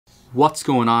What's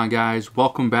going on, guys?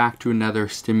 Welcome back to another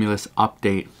stimulus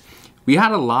update. We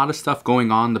had a lot of stuff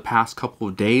going on the past couple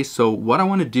of days, so what I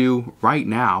want to do right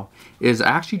now is I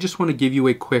actually just want to give you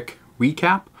a quick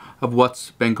recap of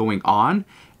what's been going on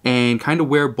and kind of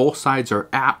where both sides are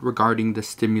at regarding the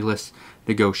stimulus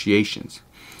negotiations.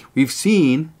 We've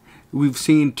seen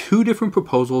two different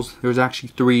proposals. There's actually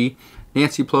three.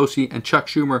 Nancy Pelosi and Chuck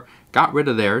Schumer got rid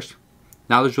of theirs.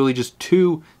 Now there's really just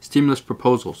two stimulus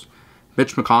proposals.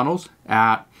 Mitch McConnell's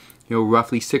at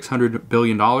roughly $600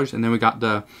 billion, and then we got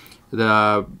the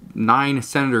 9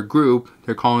 senator group.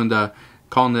 They're calling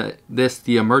this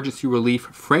the emergency relief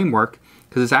framework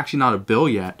because it's actually not a bill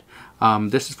yet.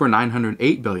 This is for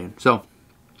 $908 billion. So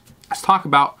let's talk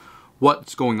about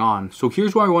what's going on. So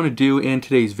here's what I want to do in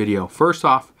today's video. First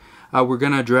off, we're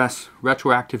going to address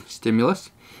retroactive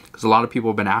stimulus because a lot of people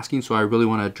have been asking, so I really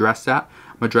want to address that.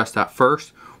 I'm going to address that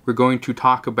first. We're going to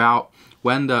talk about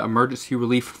when the emergency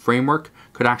relief framework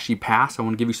could actually pass. I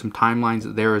want to give you some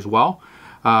timelines there as well.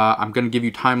 I'm going to give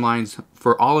you timelines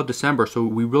for all of December so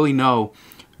we really know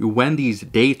when these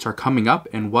dates are coming up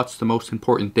and what's the most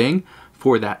important thing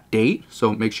for that date.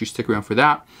 So make sure you stick around for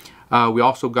that. We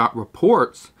also got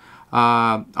reports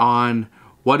on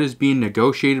what is being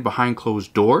negotiated behind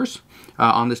closed doors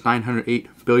on this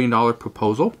 $908 billion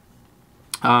proposal.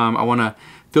 I want to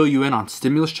fill you in on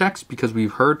stimulus checks because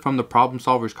we've heard from the Problem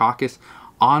Solvers Caucus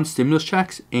on stimulus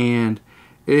checks, and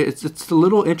it's a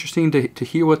little interesting to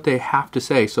hear what they have to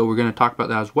say. So we're going to talk about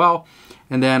that as well,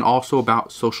 and then also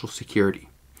about Social Security.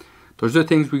 Those are the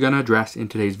things we're going to address in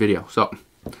today's video. So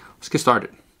let's get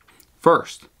started.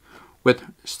 First, with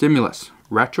stimulus,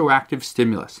 retroactive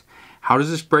stimulus. How does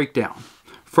this break down?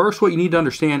 First, what you need to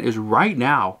understand is right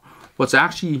now, what's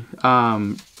actually,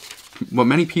 what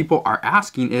many people are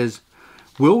asking is,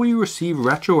 will we receive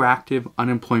retroactive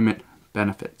unemployment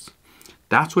benefits?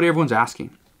 That's what everyone's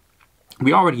asking.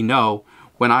 We already know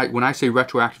when I say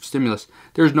retroactive stimulus,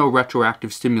 there's no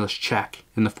retroactive stimulus check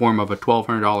in the form of a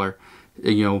 $1,200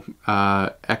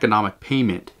 economic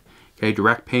payment, okay,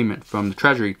 direct payment from the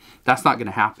Treasury. That's not going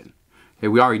to happen. Okay,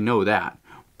 we already know that.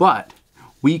 But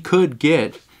we could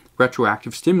get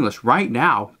retroactive stimulus right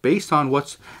now based on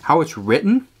how it's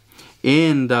written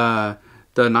in the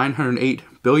 $908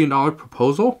 billion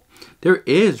proposal. There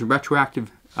is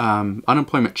retroactive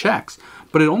unemployment checks,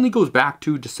 but it only goes back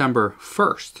to December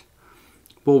 1st.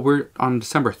 Well, we're on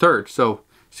December 3rd, so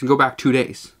it's going to go back 2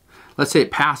 days. Let's say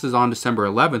it passes on December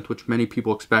 11th, which many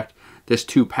people expect this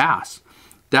to pass.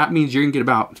 That means you're going to get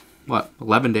about,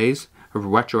 11 days of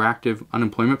retroactive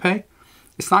unemployment pay?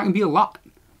 It's not going to be a lot,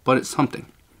 but it's something.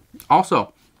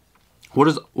 Also,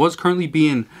 what's currently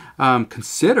being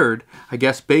considered, I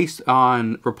guess, based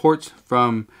on reports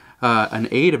from an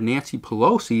aide of Nancy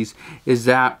Pelosi's, is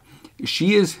that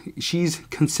she's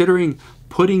considering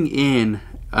putting in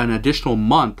an additional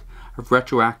month of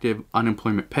retroactive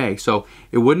unemployment pay. So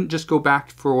it wouldn't just go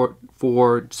back for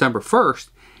December 1st.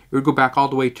 It would go back all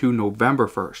the way to November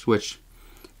 1st, which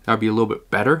that would be a little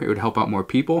bit better. It would help out more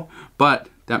people. But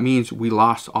that means we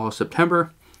lost all of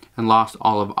September and lost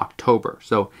all of October.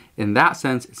 So in that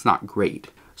sense, it's not great.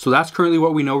 So that's currently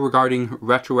what we know regarding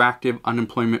retroactive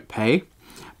unemployment pay.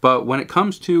 But when it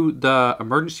comes to the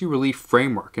emergency relief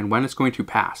framework and when it's going to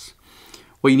pass,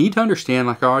 what you need to understand,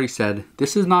 like I already said,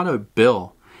 this is not a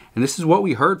bill. And this is what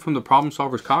we heard from the Problem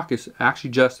Solvers Caucus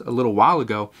actually just a little while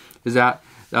ago, is that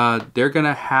they're going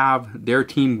to have their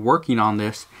team working on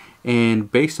this.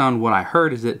 And based on what I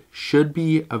heard is it should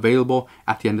be available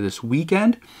at the end of this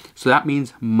weekend. So that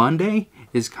means Monday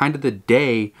is kind of the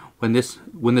day when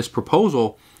this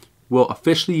proposal will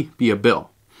officially be a bill.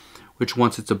 Which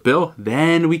once it's a bill,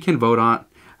 then we can vote on.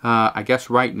 I guess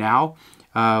right now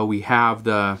we have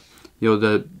the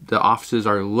offices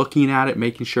are looking at it,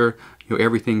 making sure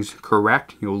everything's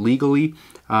correct legally.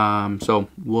 So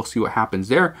we'll see what happens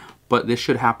there. But this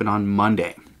should happen on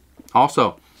Monday.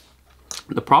 Also,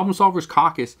 the Problem Solvers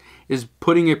Caucus is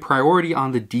putting a priority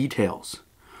on the details.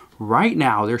 Right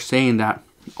now, they're saying that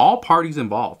all parties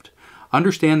involved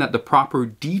understand that the proper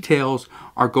details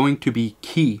are going to be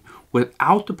key.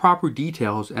 Without the proper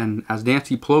details, and as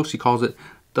Nancy Pelosi calls it,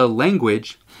 the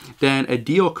language, then a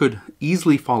deal could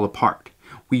easily fall apart.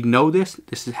 We know this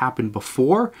has happened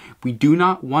before. We do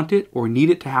not want it or need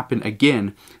it to happen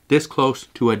again this close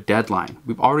to a deadline.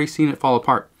 We've already seen it fall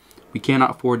apart. We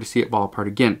cannot afford to see it fall apart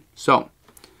again. So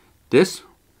this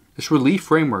relief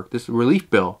framework, this relief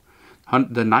bill,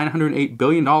 the $908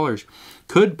 billion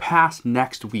could pass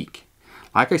next week.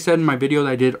 Like I said in my video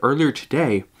that I did earlier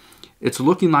today, it's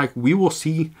looking like we will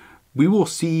see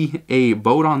a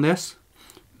vote on this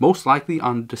most likely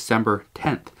on December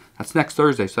 10th. That's next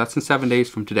Thursday, so that's in 7 days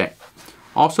from today.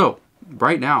 Also,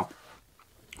 right now,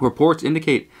 reports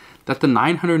indicate that the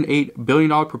 $908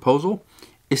 billion proposal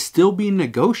is still being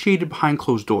negotiated behind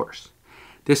closed doors.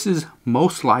 This is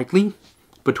most likely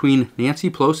between Nancy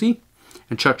Pelosi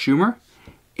and Chuck Schumer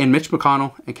and Mitch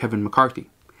McConnell and Kevin McCarthy.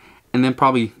 And then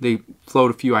probably they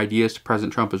float a few ideas to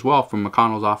President Trump as well from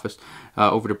McConnell's office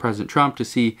over to President Trump to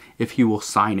see if he will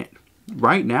sign it.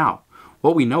 Right now,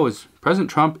 what we know is President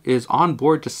Trump is on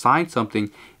board to sign something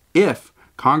if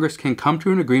Congress can come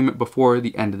to an agreement before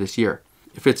the end of this year.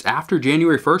 If it's after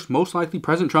January 1st, most likely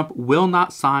President Trump will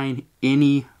not sign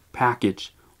any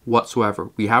package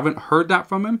whatsoever. We haven't heard that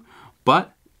from him,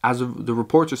 but as of the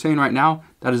reports are saying right now,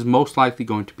 that is most likely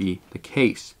going to be the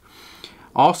case.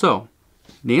 Also,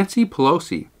 Nancy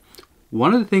Pelosi,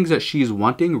 one of the things that she's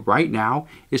wanting right now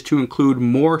is to include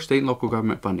more state and local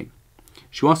government funding.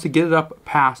 She wants to get it up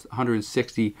past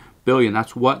 $160 billion.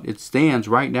 That's what it stands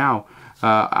right now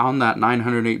on that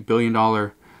 $908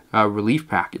 billion relief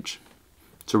package.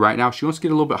 So right now she wants to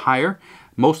get a little bit higher,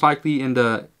 most likely in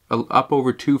the up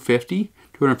over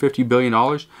 $250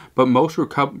 billion. But most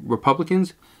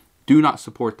Republicans do not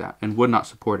support that and would not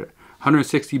support it.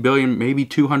 $160 billion, maybe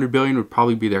 $200 billion would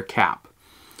probably be their cap.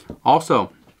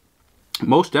 Also,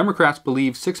 most Democrats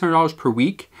believe $600 per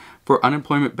week for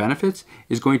unemployment benefits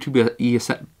is going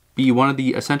to be one of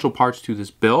the essential parts to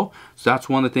this bill. So that's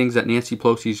one of the things that Nancy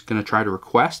Pelosi is going to try to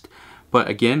request. But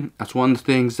again, that's one of the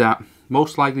things that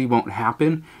most likely won't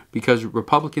happen because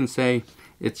Republicans say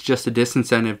it's just a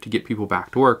disincentive to get people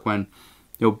back to work when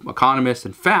economists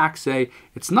and facts say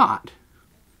it's not.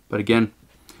 But again,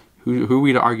 who are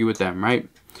we to argue with them, right?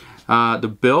 The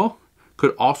bill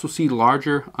could also see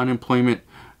larger unemployment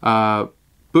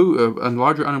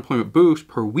boost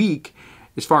per week.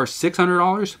 As far as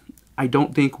 $600, I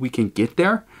don't think we can get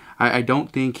there. I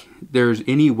don't think there's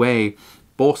any way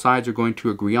both sides are going to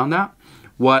agree on that.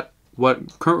 What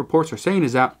current reports are saying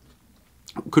is that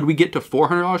could we get to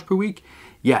 $400 per week?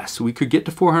 Yes, we could get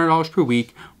to $400 per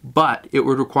week, but it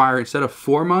would require, instead of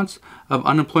 4 months of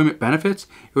unemployment benefits,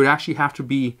 it would actually have to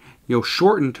be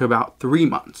shortened to about 3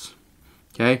 months.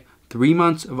 Okay, 3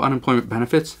 months of unemployment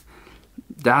benefits.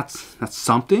 That's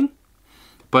something,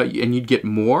 and you'd get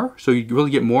more. So you'd really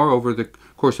get more over the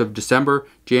course of December,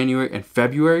 January, and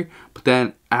February. But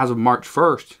then as of March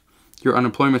 1st, your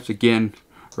unemployment's again,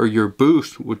 or your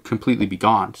boost would completely be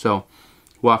gone. So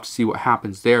we'll have to see what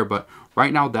happens there. But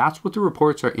right now, that's what the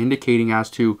reports are indicating as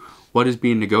to what is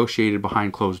being negotiated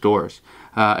behind closed doors.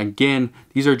 Again,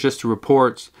 these are just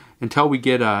reports until we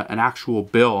get an actual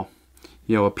bill,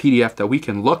 a PDF that we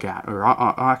can look at or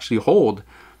actually hold.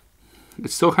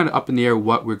 It's still kind of up in the air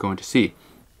what we're going to see.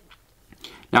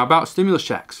 Now about stimulus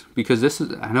checks, because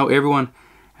I know everyone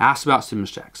asks about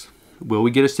stimulus checks. Will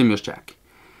we get a stimulus check?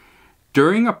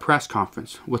 During a press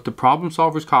conference with the Problem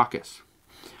Solvers Caucus,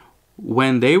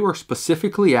 when they were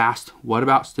specifically asked, what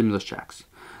about stimulus checks?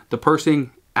 The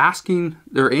person answering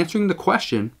the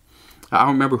question, I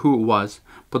don't remember who it was,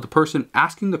 but the person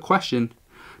asking the question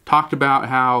talked about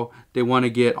how they want to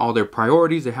get all their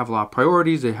priorities. They have a lot of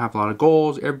priorities. They have a lot of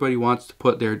goals. Everybody wants to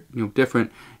put their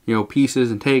different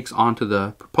pieces and takes onto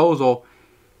the proposal.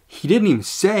 He didn't even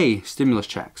say stimulus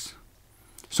checks.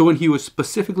 So when he was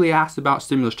specifically asked about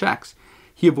stimulus checks,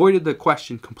 he avoided the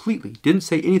question completely. Didn't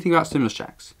say anything about stimulus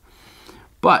checks.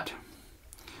 But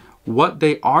what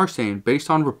they are saying, based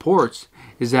on reports,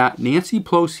 is that Nancy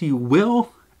Pelosi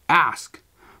will ask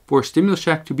for a stimulus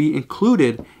check to be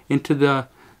included into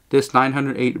this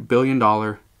 $908 billion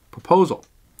proposal.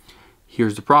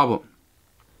 Here's the problem.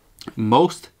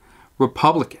 Most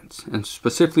Republicans, and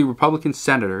specifically Republican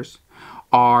senators,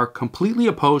 are completely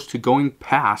opposed to going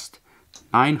past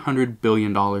 $900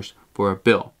 billion for a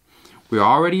bill. We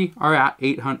already are at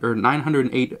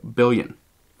 $908 billion.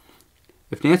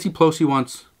 If Nancy Pelosi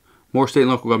wants more state and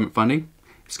local government funding,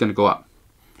 it's going to go up.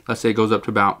 Let's say it goes up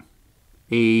to about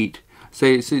let's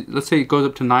say it goes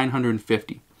up to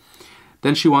 950.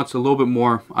 Then she wants a little bit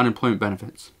more unemployment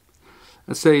benefits.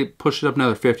 Let's say push it up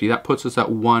another 50. That puts us at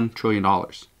 $1 trillion.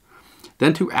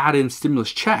 Then to add in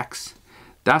stimulus checks,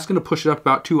 that's going to push it up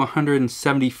about to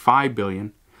 $175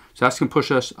 billion. So that's going to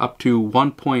push us up to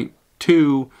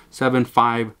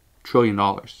 $1.275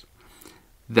 trillion.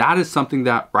 That is something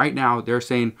that right now they're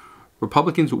saying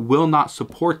Republicans will not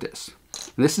support this.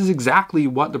 And this is exactly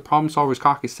what the Problem Solvers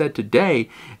Caucus said today,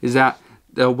 is that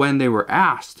when they were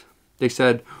asked, they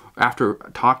said, after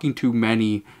talking to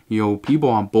many people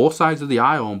on both sides of the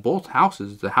aisle, in both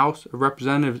houses, the House of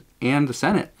Representatives and the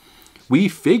Senate, we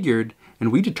figured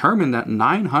and we determined that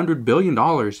 $900 billion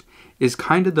is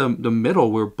kind of the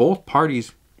middle where both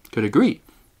parties could agree.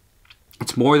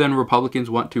 It's more than Republicans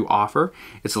want to offer.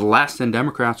 It's less than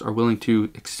Democrats are willing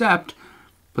to accept.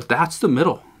 But that's the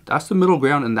middle. That's the middle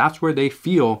ground, and that's where they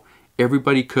feel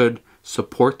everybody could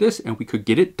support this and we could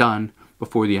get it done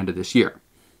before the end of this year.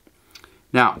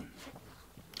 Now,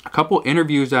 a couple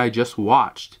interviews that I just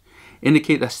watched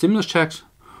indicate that stimulus checks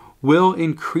will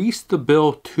increase the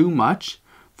bill too much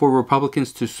for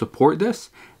Republicans to support this.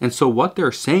 And so what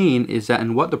they're saying is that,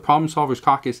 and what the Problem Solvers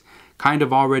Caucus kind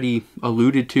of already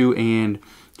alluded to and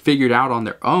figured out on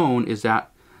their own, is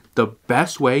that the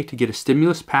best way to get a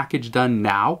stimulus package done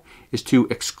now is to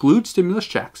exclude stimulus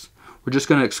checks. We're just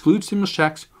going to exclude stimulus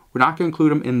checks. We're not going to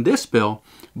include them in this bill,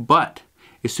 but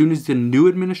as soon as the new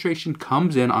administration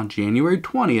comes in on January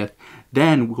 20th,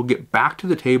 then we'll get back to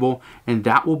the table, and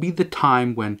that will be the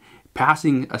time when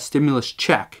passing a stimulus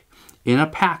check in a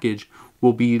package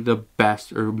will be the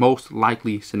best or most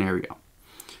likely scenario.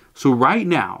 So right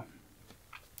now,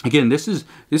 again, this is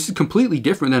completely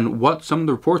different than what some of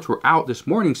the reports were out this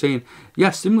morning saying,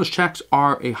 yes, stimulus checks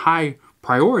are a high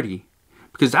priority.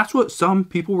 Because that's what some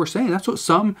people were saying. That's what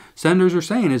some senators are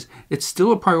saying, is it's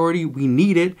still a priority. We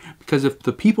need it, because if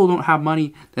the people don't have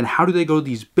money, then how do they go to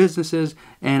these businesses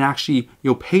and actually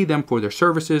pay them for their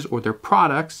services or their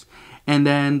products? And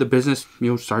then the business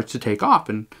starts to take off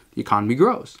and the economy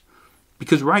grows.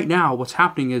 Because right now what's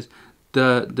happening is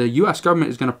the U.S.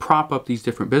 government is going to prop up these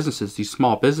different businesses, these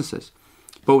small businesses.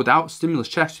 But without stimulus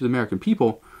checks to the American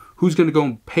people, who's going to go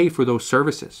and pay for those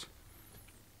services?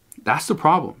 That's the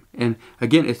problem. And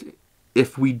again,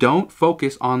 if we don't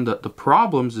focus on the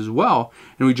problems as well,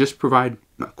 and we just provide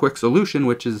a quick solution,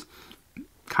 which is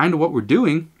kind of what we're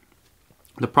doing,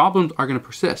 the problems are going to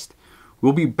persist.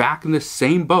 We'll be back in the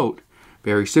same boat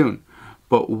very soon.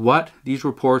 But what these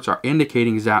reports are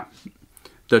indicating is that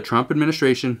the Trump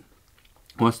administration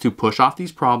wants to push off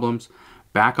these problems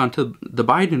back onto the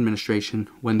Biden administration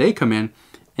when they come in,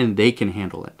 and they can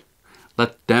handle it.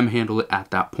 Let them handle it at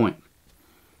that point.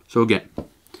 So again,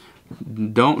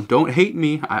 don't hate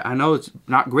me. I know it's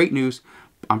not great news.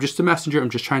 I'm just a messenger. I'm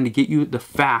just trying to get you the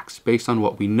facts based on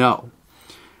what we know.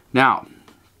 Now,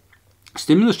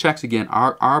 stimulus checks, again,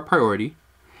 are a priority.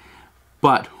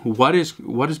 But what is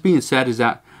being said is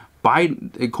that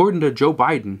Biden, according to Joe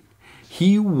Biden,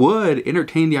 he would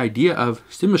entertain the idea of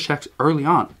stimulus checks early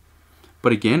on.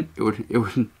 But again, it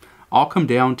would all come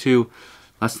down to,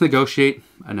 let's negotiate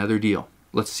another deal.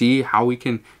 Let's see how we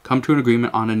can come to an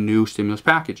agreement on a new stimulus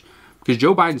package. Because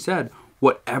Joe Biden said,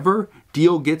 whatever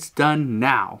deal gets done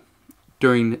now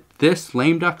during this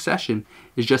lame duck session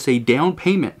is just a down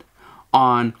payment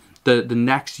on the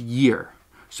next year.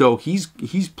 So he's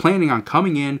planning on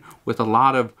coming in with a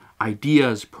lot of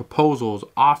ideas, proposals,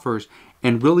 offers,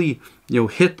 and really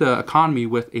hit the economy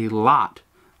with a lot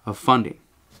of funding.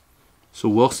 So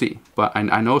we'll see. But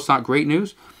I know it's not great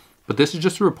news, but this is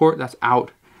just a report that's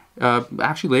out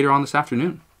actually later on this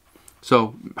afternoon.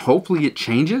 So hopefully it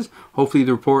changes. Hopefully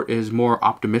the report is more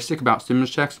optimistic about stimulus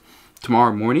checks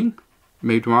tomorrow morning,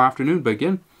 maybe tomorrow afternoon. But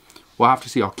again, we'll have to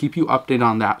see. I'll keep you updated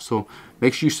on that. So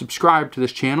make sure you subscribe to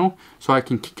this channel so I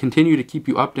can continue to keep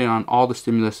you updated on all the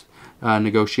stimulus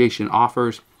negotiation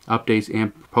offers, updates,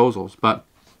 and proposals. But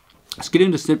let's get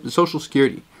into Social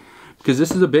Security, because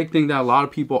this is a big thing that a lot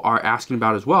of people are asking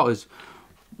about as well, is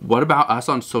what about us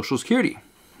on Social Security?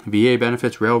 VA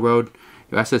benefits, railroad,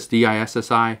 SSDI,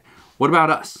 SSI. What about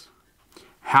us?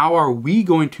 How are we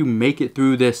going to make it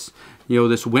through this,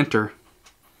 this winter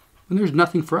when there's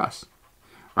nothing for us,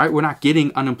 right? We're not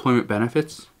getting unemployment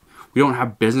benefits. We don't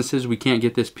have businesses. We can't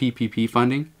get this PPP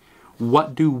funding.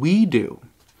 What do we do?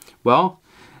 Well,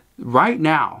 right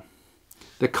now,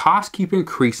 the costs keep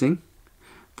increasing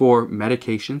for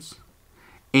medications,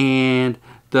 and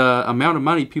the amount of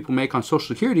money people make on Social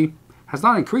Security has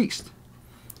not increased.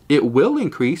 It will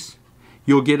increase.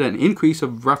 You'll get an increase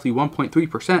of roughly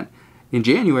 1.3% in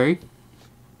January,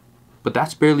 but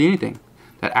that's barely anything.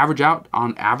 That average out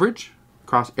on average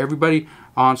across everybody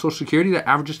on Social Security, that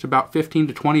averages to about $15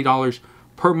 to $20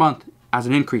 per month as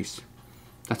an increase.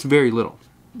 That's very little.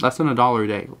 Less than $1 a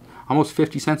day. Almost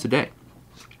 50 cents a day.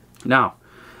 Now,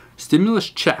 stimulus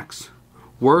checks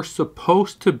were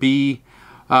supposed to be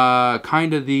they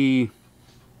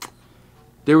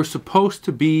were supposed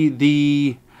to be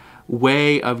the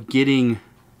way of getting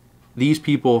these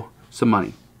people some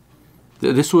money.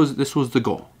 This was the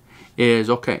goal. Is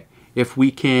okay, if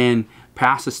we can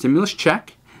pass a stimulus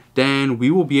check, then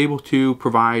we will be able to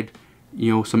provide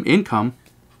some income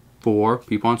for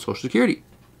people on Social Security,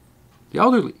 the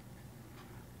elderly.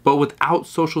 But without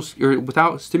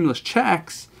without stimulus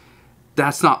checks,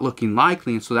 that's not looking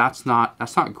likely, and so that's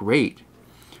not great.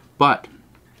 But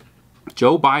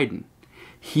Joe Biden,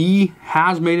 he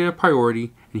has made it a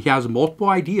priority, and he has multiple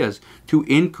ideas to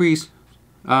increase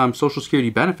Social Security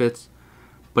benefits.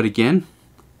 But again,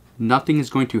 nothing is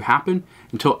going to happen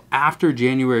until after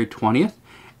January 20th.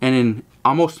 And in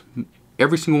almost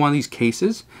every single one of these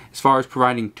cases, as far as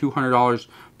providing $200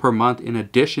 per month in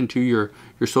addition to your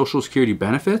Social Security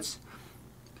benefits,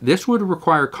 this would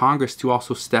require Congress to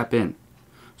also step in.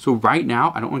 So right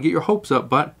now, I don't want to get your hopes up,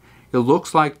 but it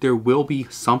looks like there will be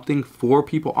something for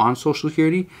people on Social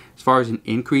Security as far as an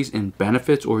increase in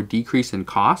benefits or decrease in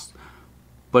costs.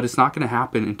 But it's not going to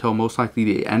happen until most likely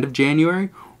the end of January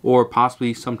or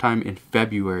possibly sometime in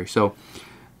February. So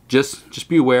just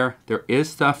be aware, there is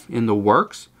stuff in the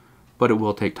works, but it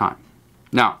will take time.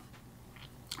 Now,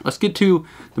 let's get to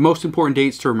the most important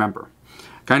dates to remember.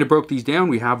 Kind of broke these down.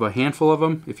 We have a handful of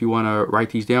them. If you want to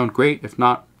write these down, great. If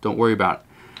not, don't worry about it.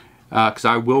 Because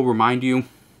I will remind you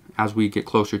as we get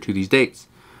closer to these dates.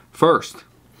 First,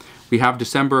 we have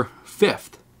December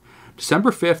 5th.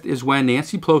 December 5th is when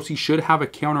Nancy Pelosi should have a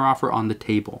counteroffer on the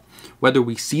table. Whether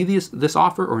we see this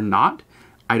offer or not,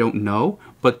 I don't know.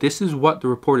 But this is what the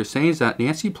report is saying, is that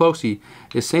Nancy Pelosi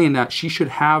is saying that she should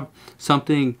have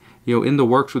something, in the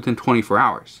works within 24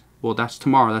 hours. Well, that's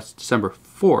tomorrow. That's December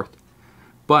 4th.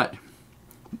 But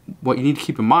what you need to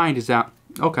keep in mind is that,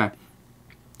 okay,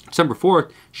 December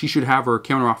 4th, she should have her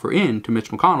counteroffer in to Mitch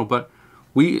McConnell. But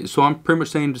so I'm pretty much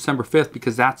saying December 5th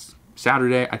because that's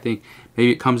Saturday. I think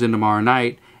maybe it comes in tomorrow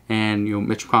night, and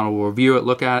Mitch McConnell will review it,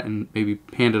 look at it, and maybe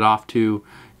hand it off to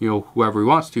whoever he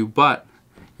wants to. But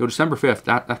December 5th,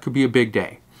 that could be a big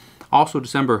day. Also,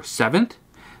 December 7th,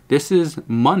 this is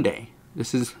Monday.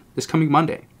 This coming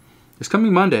Monday. This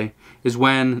coming Monday is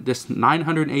when this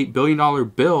 $908 billion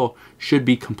bill should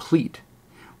be complete.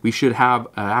 We should have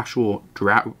an actual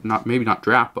draft, maybe not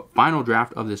draft, but final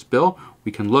draft of this bill.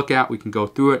 We can look at, we can go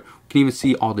through it, we can even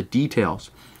see all the details.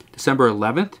 December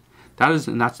 11th,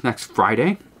 that's next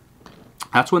Friday.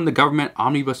 That's when the government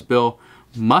omnibus bill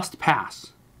must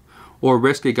pass or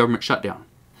risk a government shutdown.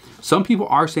 Some people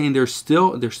are saying there's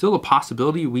still a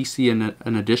possibility we see an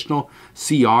additional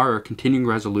CR or continuing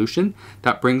resolution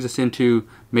that brings us into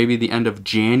maybe the end of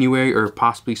January or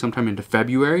possibly sometime into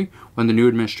February when the new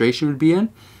administration would be in.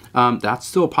 That's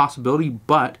still a possibility,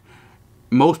 but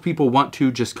most people want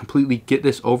to just completely get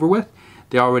this over with.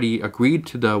 They already agreed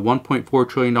to the $1.4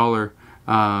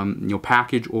 trillion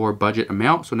package or budget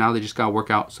amount, so now they just got to work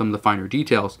out some of the finer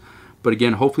details. But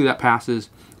again, hopefully that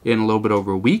passes in a little bit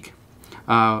over a week.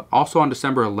 Also on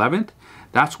December 11th,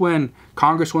 that's when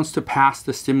Congress wants to pass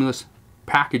the stimulus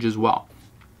package as well.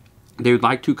 They would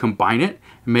like to combine it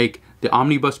and make the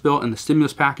omnibus bill and the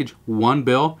stimulus package one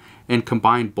bill and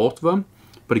combine both of them.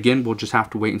 But again, we'll just have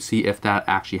to wait and see if that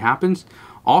actually happens.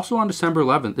 Also on December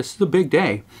 11th, this is a big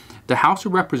day. The House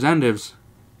of Representatives,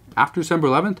 after December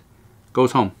 11th,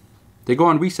 goes home. They go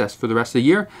on recess for the rest of the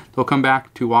year. They'll come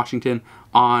back to Washington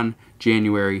on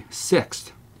January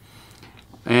 6th.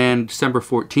 And December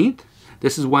 14th,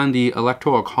 this is when the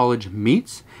Electoral College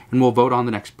meets and will vote on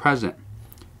the next president.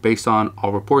 Based on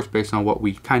all reports, based on what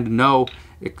we kind of know,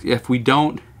 if we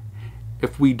don't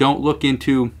look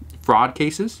into fraud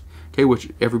cases, okay, which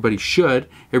everybody should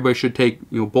take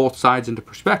both sides into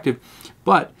perspective.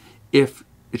 But if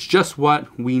it's just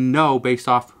what we know based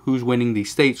off who's winning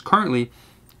these states currently,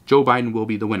 Joe Biden will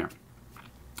be the winner.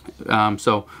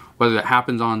 So whether that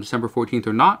happens on December 14th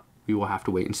or not, we will have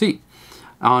to wait and see.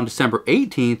 On December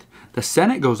 18th, the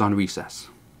Senate goes on recess.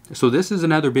 So this is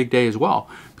another big day as well,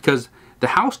 because the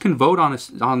House can vote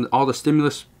on all the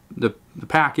stimulus, the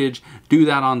package, do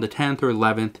that on the 10th or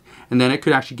 11th, and then it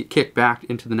could actually get kicked back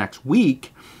into the next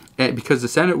week because the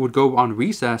Senate would go on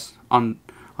recess on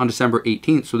December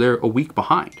 18th, so they're a week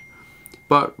behind.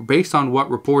 But based on what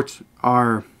reports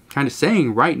are kind of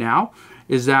saying right now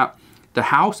is that the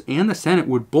House and the Senate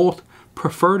would both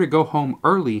prefer to go home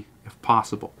early if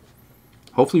possible.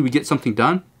 Hopefully we get something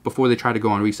done before they try to go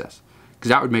on recess, because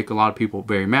that would make a lot of people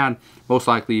very mad. Most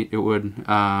likely it would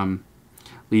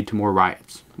lead to more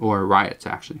riots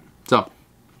actually. So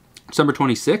December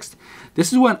 26th,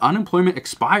 this is when unemployment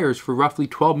expires for roughly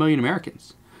 12 million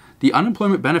Americans. The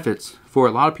unemployment benefits for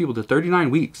a lot of people, the 39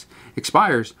 weeks,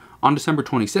 expires on December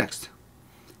 26th.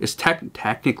 It's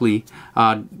technically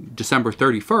December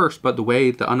 31st, but the way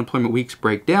the unemployment weeks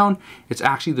break down, it's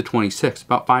actually the 26th,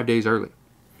 about 5 days early.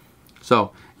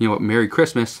 So, Merry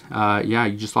Christmas. Yeah,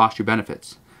 you just lost your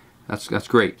benefits. That's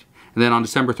great. And then on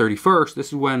December 31st, this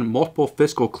is when multiple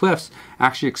fiscal cliffs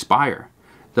actually expire.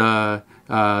 The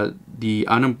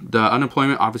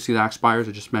unemployment, obviously that expires.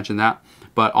 I just mentioned that.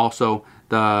 But also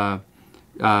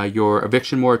your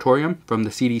eviction moratorium from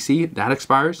the CDC, that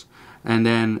expires. And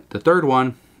then the third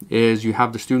one is you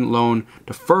have the student loan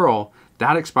deferral.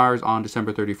 That expires on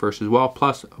December 31st as well,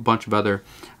 plus a bunch of other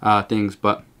things.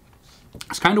 But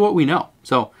it's kind of what we know.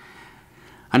 So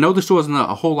I know this wasn't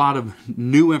a whole lot of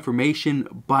new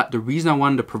information, but the reason I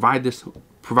wanted to provide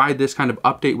this kind of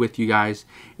update with you guys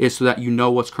is so that you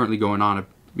know what's currently going on. I've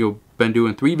been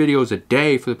doing 3 videos a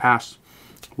day for the past,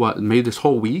 maybe this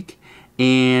whole week.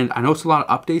 And I know it's a lot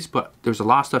of updates, but there's a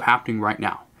lot of stuff happening right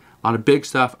now. A lot of big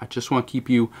stuff. I just want to keep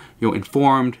you,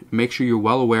 informed, make sure you're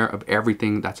well aware of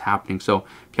everything that's happening. So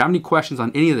if you have any questions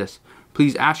on any of this,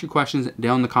 please ask your questions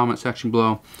down in the comment section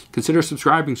below. Consider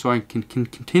subscribing so I can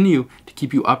continue to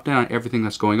keep you updated on everything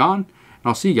that's going on. And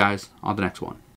I'll see you guys on the next one.